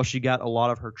 how she got a lot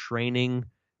of her training,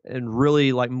 and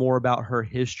really more about her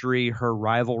history, her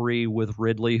rivalry with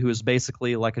Ridley, who is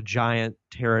basically like a giant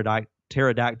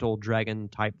pterodactyl dragon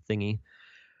type thingy.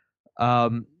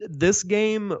 This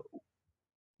game,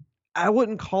 I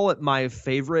wouldn't call it my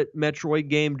favorite Metroid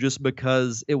game just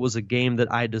because it was a game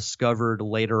that I discovered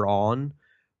later on,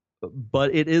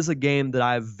 but it is a game that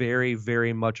I very,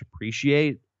 very much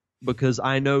appreciate because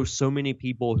I know so many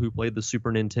people who played the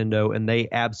Super Nintendo and they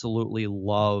absolutely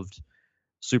loved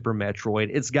Super Metroid.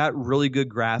 It's got really good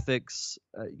graphics.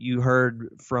 You heard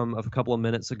from a couple of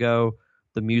minutes ago,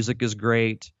 the music is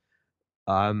great.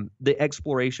 The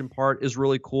exploration part is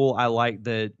really cool. I like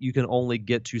that you can only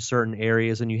get to certain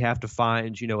areas and you have to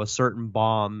find, a certain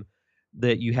bomb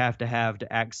that you have to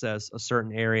access a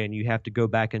certain area, and you have to go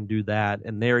back and do that.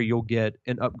 And there you'll get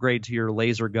an upgrade to your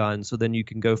laser gun, so then you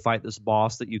can go fight this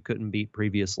boss that you couldn't beat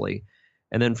previously.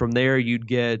 And then from there, you'd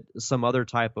get some other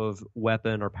type of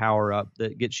weapon or power-up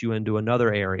that gets you into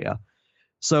another area.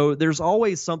 So there's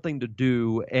always something to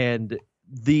do, and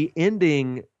the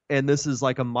ending, and this is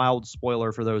like a mild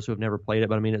spoiler for those who have never played it,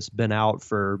 but I mean, it's been out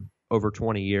for over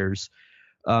 20 years.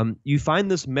 You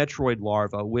find this Metroid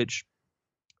larva, which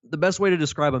the best way to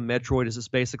describe a Metroid is it's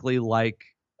basically like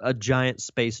a giant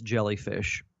space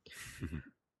jellyfish.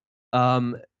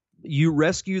 You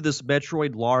rescue this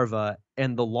Metroid larva,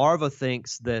 and the larva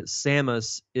thinks that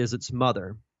Samus is its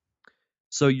mother.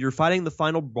 So you're fighting the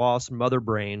final boss, Mother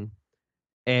Brain,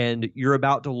 and you're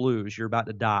about to lose. You're about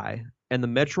to die. And the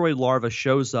Metroid larva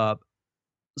shows up,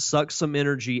 sucks some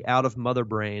energy out of Mother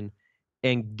Brain,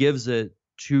 and gives it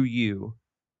to you.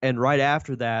 And right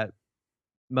after that,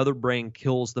 Mother Brain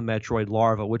kills the Metroid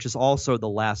larva, which is also the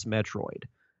last Metroid.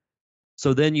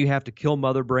 So then you have to kill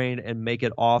Mother Brain and make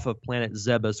it off of planet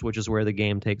Zebes, which is where the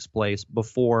game takes place,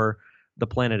 before the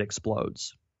planet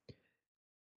explodes.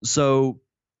 So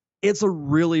it's a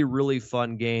really, really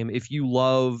fun game. If you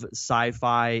love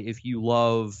sci-fi, if you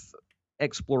love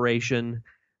exploration,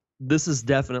 this is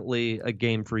definitely a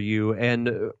game for you.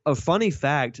 And a funny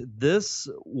fact, this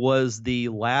was the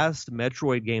last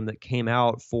Metroid game that came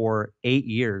out for 8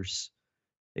 years.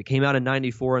 It came out in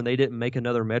 94, and they didn't make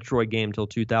another Metroid game until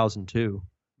 2002.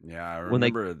 Yeah, I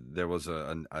remember there was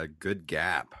a good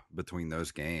gap between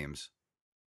those games.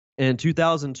 In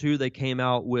 2002, they came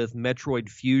out with Metroid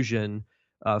Fusion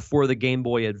for the Game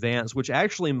Boy Advance, which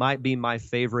actually might be my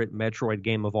favorite Metroid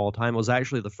game of all time. It was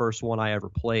actually the first one I ever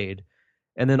played.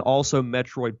 And then also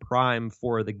Metroid Prime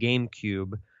for the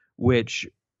GameCube, which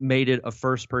made it a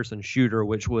first-person shooter,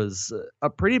 which was a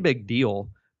pretty big deal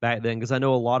back then, because I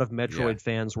know a lot of Yeah. Metroid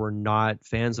fans were not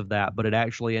fans of that, but it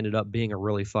actually ended up being a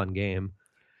really fun game.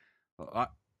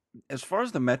 As far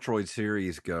as the Metroid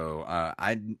series go,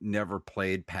 never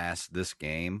played past this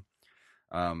game.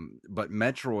 But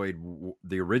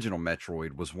the original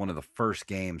Metroid, was one of the first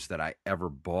games that I ever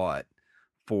bought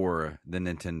for the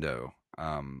Nintendo.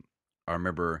 I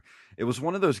remember it was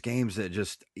one of those games that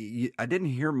I didn't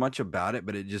hear much about it,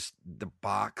 but the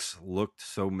box looked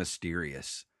so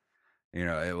mysterious.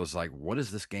 It was like, what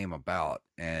is this game about?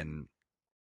 And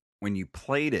when you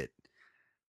played it,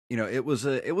 it was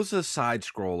a side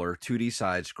scroller, 2D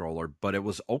side scroller, but it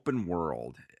was open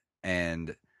world,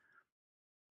 and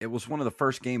it was one of the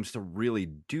first games to really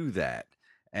do that.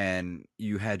 And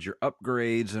you had your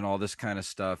upgrades and all this kind of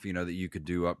stuff, that you could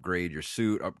do: upgrade your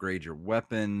suit, upgrade your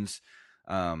weapons,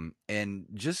 and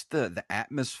just the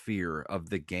atmosphere of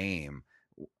the game,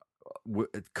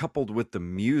 coupled with the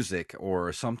music,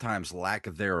 or sometimes lack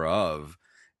thereof,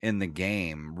 in the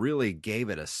game, really gave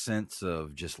it a sense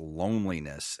of just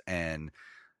loneliness, and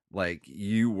like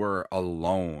you were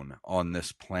alone on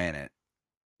this planet.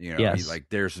 Yes. Like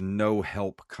there's no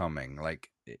help coming. Like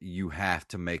you have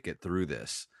to make it through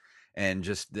this. And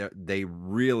just they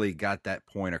really got that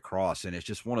point across. And it's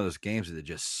just one of those games that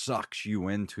just sucks you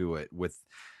into it with,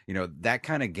 that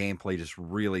kind of gameplay just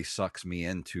really sucks me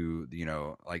into,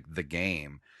 like the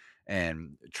game,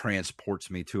 and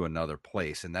transports me to another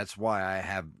place. And that's why I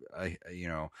have,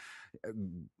 a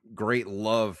great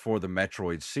love for the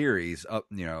Metroid series up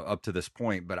to this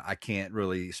point, but I can't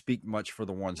really speak much for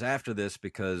the ones after this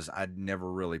because I'd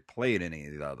never really played any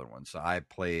of the other ones. So I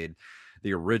played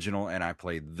the original and I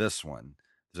played this one.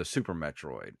 It's a Super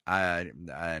Metroid.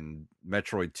 And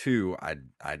Metroid 2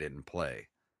 I didn't play.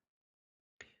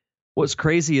 What's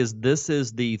crazy is this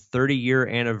is the 30-year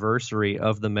anniversary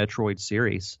of the Metroid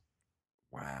series.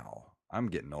 Wow. I'm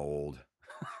getting old.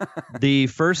 The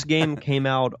first game came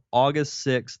out August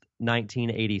 6th,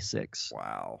 1986.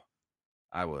 Wow.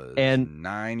 I was And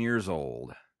 9 years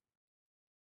old.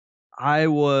 I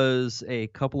was a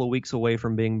couple of weeks away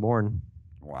from being born.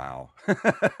 Wow.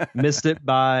 Missed it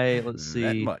by, let's see,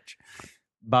 that much.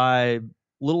 by a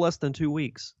little less than 2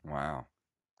 weeks. Wow.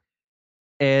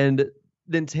 And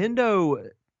Nintendo,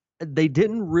 they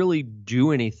didn't really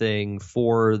do anything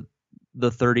for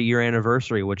the 30-year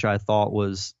anniversary, which I thought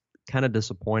was kind of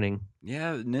disappointing.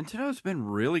 Yeah, Nintendo's been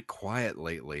really quiet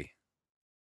lately.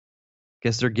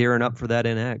 Guess they're gearing up for that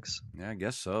NX. Yeah, I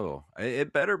guess so.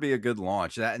 It better be a good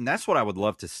launch. And that's what I would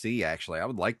love to see, actually. I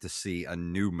would like to see a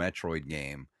new Metroid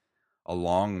game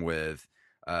along with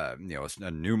a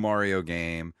new Mario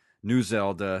game, new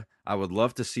Zelda. I would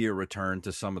love to see a return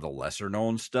to some of the lesser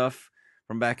known stuff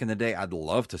from back in the day. I'd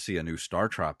love to see a new Star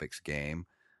Tropics game.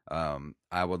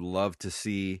 I would love to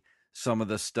see some of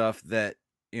the stuff that,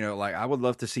 like I would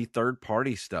love to see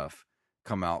third-party stuff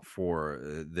come out for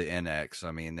the NX.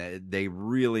 I mean, they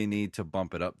really need to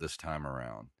bump it up this time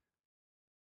around.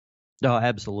 No,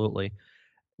 absolutely.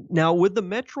 Now, with the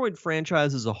Metroid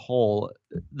franchise as a whole,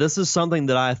 this is something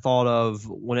that I thought of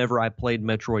whenever I played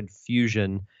Metroid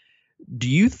Fusion. Do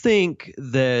you think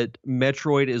that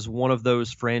Metroid is one of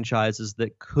those franchises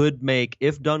that could make,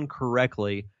 if done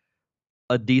correctly,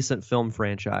 a decent film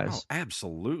franchise? Oh,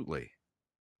 absolutely.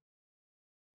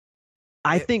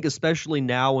 I think especially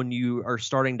now when you are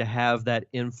starting to have that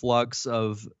influx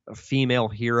of female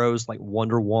heroes like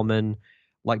Wonder Woman,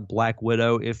 like Black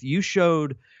Widow, if you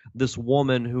showed this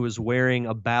woman who is wearing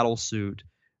a battle suit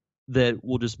that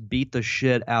will just beat the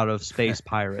shit out of space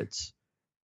pirates,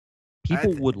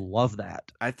 people would love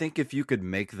that. I think if you could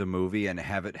make the movie and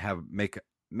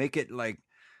make it like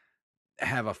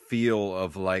have a feel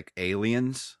of like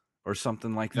Aliens or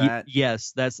something like that.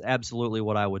 Yes, that's absolutely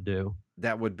what I would do.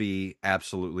 That would be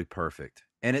absolutely perfect.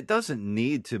 And it doesn't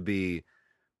need to be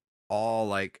all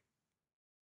like,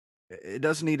 it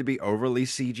doesn't need to be overly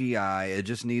CGI. It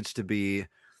just needs to be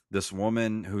this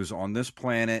woman who's on this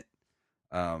planet,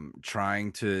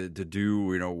 trying to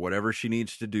do, whatever she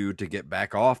needs to do to get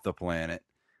back off the planet.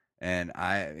 And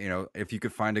if you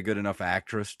could find a good enough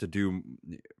actress to do,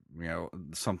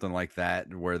 something like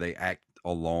that where they act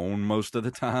alone most of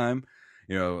the time,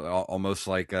 almost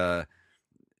like the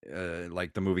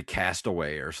movie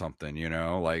Castaway or something,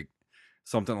 like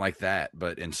something like that,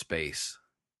 but in space.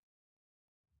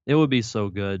 It would be so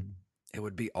good. It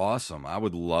would be awesome. I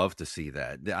would love to see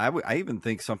that. I even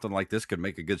think something like this could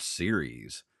make a good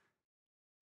series.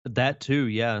 That too,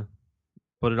 yeah.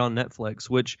 Put it on Netflix,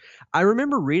 which I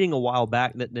remember reading a while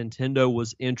back that Nintendo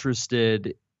was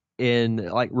interested in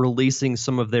like releasing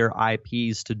some of their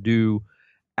IPs to do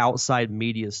outside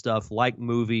media stuff like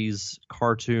movies,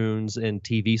 cartoons, and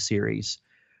TV series.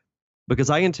 Because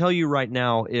I can tell you right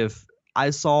now, if I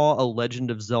saw a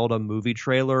Legend of Zelda movie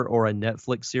trailer or a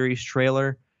Netflix series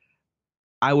trailer,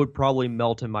 I would probably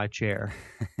melt in my chair.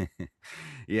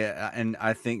 Yeah, and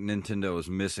I think Nintendo is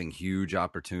missing huge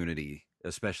opportunity,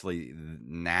 especially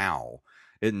now.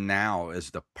 It now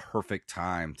is the perfect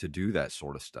time to do that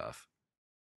sort of stuff.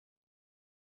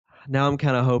 Now I'm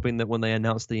kind of hoping that when they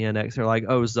announce the NX, they're like,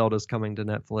 "Oh, Zelda's coming to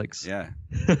Netflix." Yeah.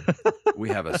 We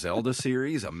have a Zelda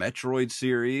series, a Metroid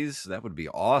series. That would be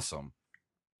awesome.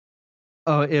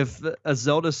 Oh, if a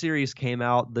Zelda series came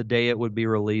out the day it would be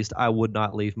released, I would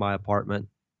not leave my apartment.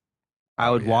 I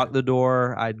would lock the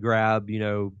door. I'd grab,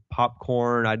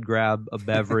 popcorn. I'd grab a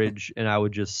beverage, and I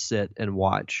would just sit and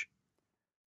watch.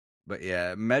 But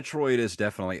yeah, Metroid is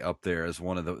definitely up there as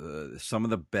one of the some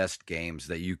of the best games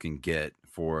that you can get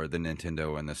for the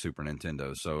Nintendo and the Super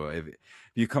Nintendo. So if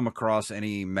you come across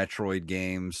any Metroid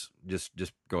games, just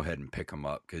go ahead and pick them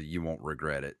up because you won't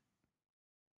regret it.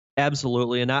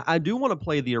 Absolutely. And I do want to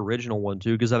play the original one,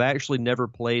 too, because I've actually never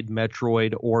played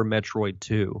Metroid or Metroid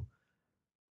 2.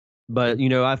 But,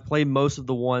 I've played most of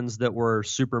the ones that were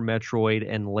Super Metroid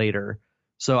and later.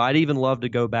 So I'd even love to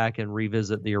go back and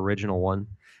revisit the original one.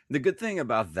 The good thing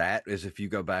about that is if you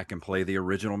go back and play the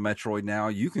original Metroid now,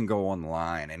 you can go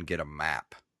online and get a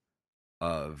map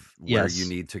of where you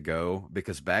need to go.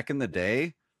 Because back in the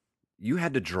day, you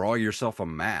had to draw yourself a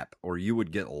map or you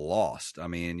would get lost. I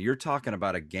mean, you're talking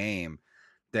about a game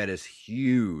that is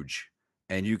huge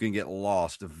and you can get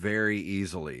lost very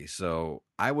easily. So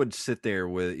I would sit there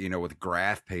with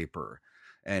graph paper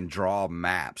and draw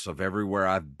maps of everywhere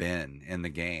I've been in the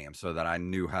game so that I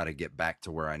knew how to get back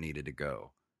to where I needed to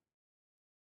go.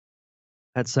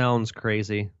 That sounds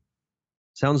crazy.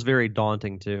 Sounds very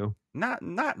daunting too.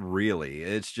 Not really.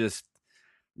 It's just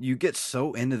you get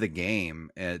so into the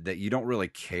game that you don't really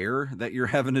care that you're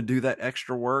having to do that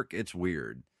extra work. It's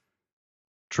weird.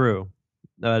 True.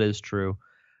 That is true.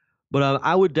 But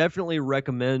I would definitely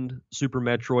recommend Super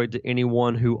Metroid to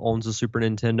anyone who owns a Super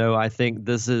Nintendo. I think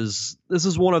this is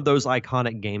one of those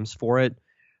iconic games for it.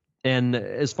 And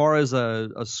as far as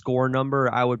a score number,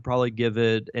 I would probably give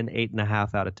it an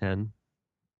 8.5 out of 10.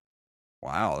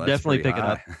 Wow, that's definitely pick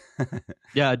high. it up.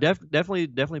 Yeah, definitely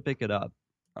pick it up.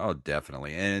 Oh,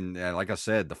 definitely. And like I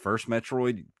said, the first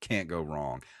Metroid can't go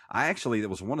wrong. It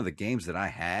was one of the games that I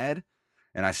had,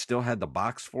 and I still had the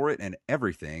box for it and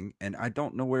everything, and I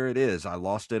don't know where it is. I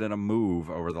lost it in a move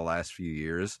over the last few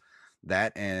years.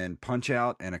 That and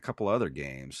Punch-Out and a couple other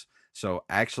games. So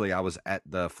actually, I was at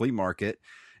the flea market,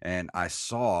 and I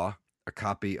saw a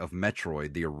copy of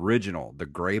Metroid, the original, the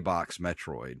gray box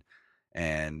Metroid.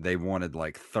 And they wanted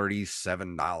like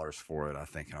 $37 for it, I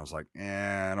think. And I was like,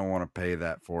 I don't want to pay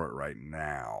that for it right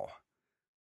now.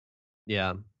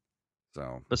 Yeah.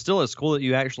 So, but still, it's cool that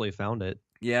you actually found it.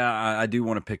 Yeah, I do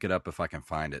want to pick it up if I can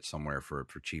find it somewhere for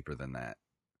cheaper than that.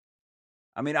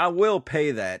 I mean, I will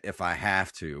pay that if I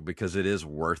have to because it is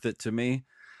worth it to me.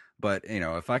 But,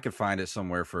 if I could find it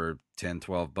somewhere for $10,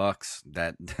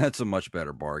 $12, that's a much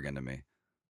better bargain to me.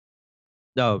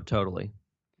 No, totally.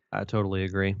 I totally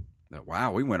agree.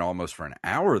 Wow, we went almost for an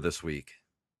hour this week.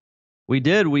 We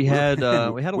did. We had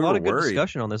a lot of good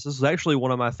discussion on this. This is actually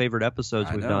one of my favorite episodes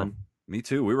we've done. Me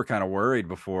too. We were kind of worried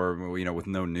before, with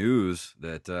no news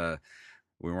that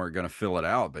we weren't going to fill it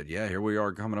out. But yeah, here we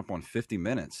are coming up on 50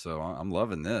 minutes. So I'm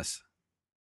loving this.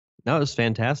 No, it's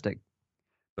fantastic.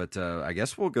 But I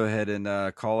guess we'll go ahead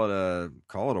and call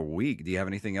it a week. Do you have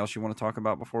anything else you want to talk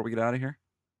about before we get out of here?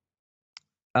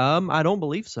 I don't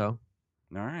believe so.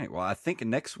 All right. Well, I think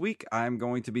next week I'm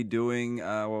going to be doing,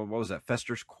 what was that?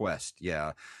 Fester's Quest.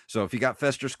 Yeah. So if you got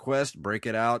Fester's Quest, break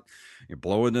it out, you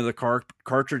blow it into the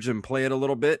cartridge and play it a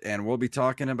little bit, and we'll be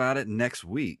talking about it next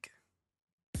week.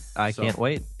 I can't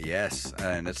wait. Yes,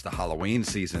 and it's the Halloween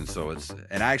season, so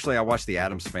and actually I watched The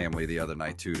Addams Family the other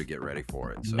night too to get ready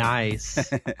for it. So. Nice.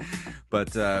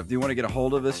 But if you want to get a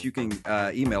hold of us, you can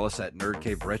email us at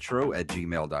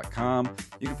nerdcaveretro@gmail.com.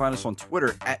 You can find us on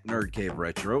Twitter at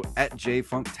nerdcaveretro, at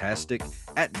jfunktastic,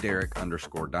 at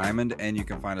Derek_Diamond, and you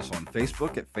can find us on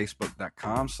Facebook at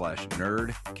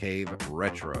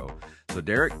facebook.com/nerdcaveretro. So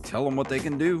Derek, tell them what they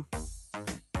can do.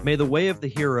 May the way of the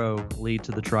hero lead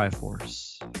to the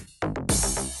Triforce.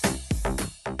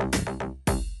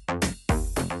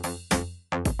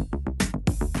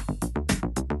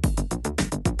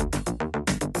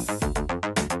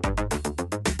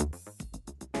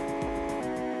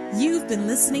 You've been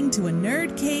listening to a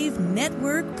Nerd Cave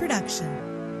Network production.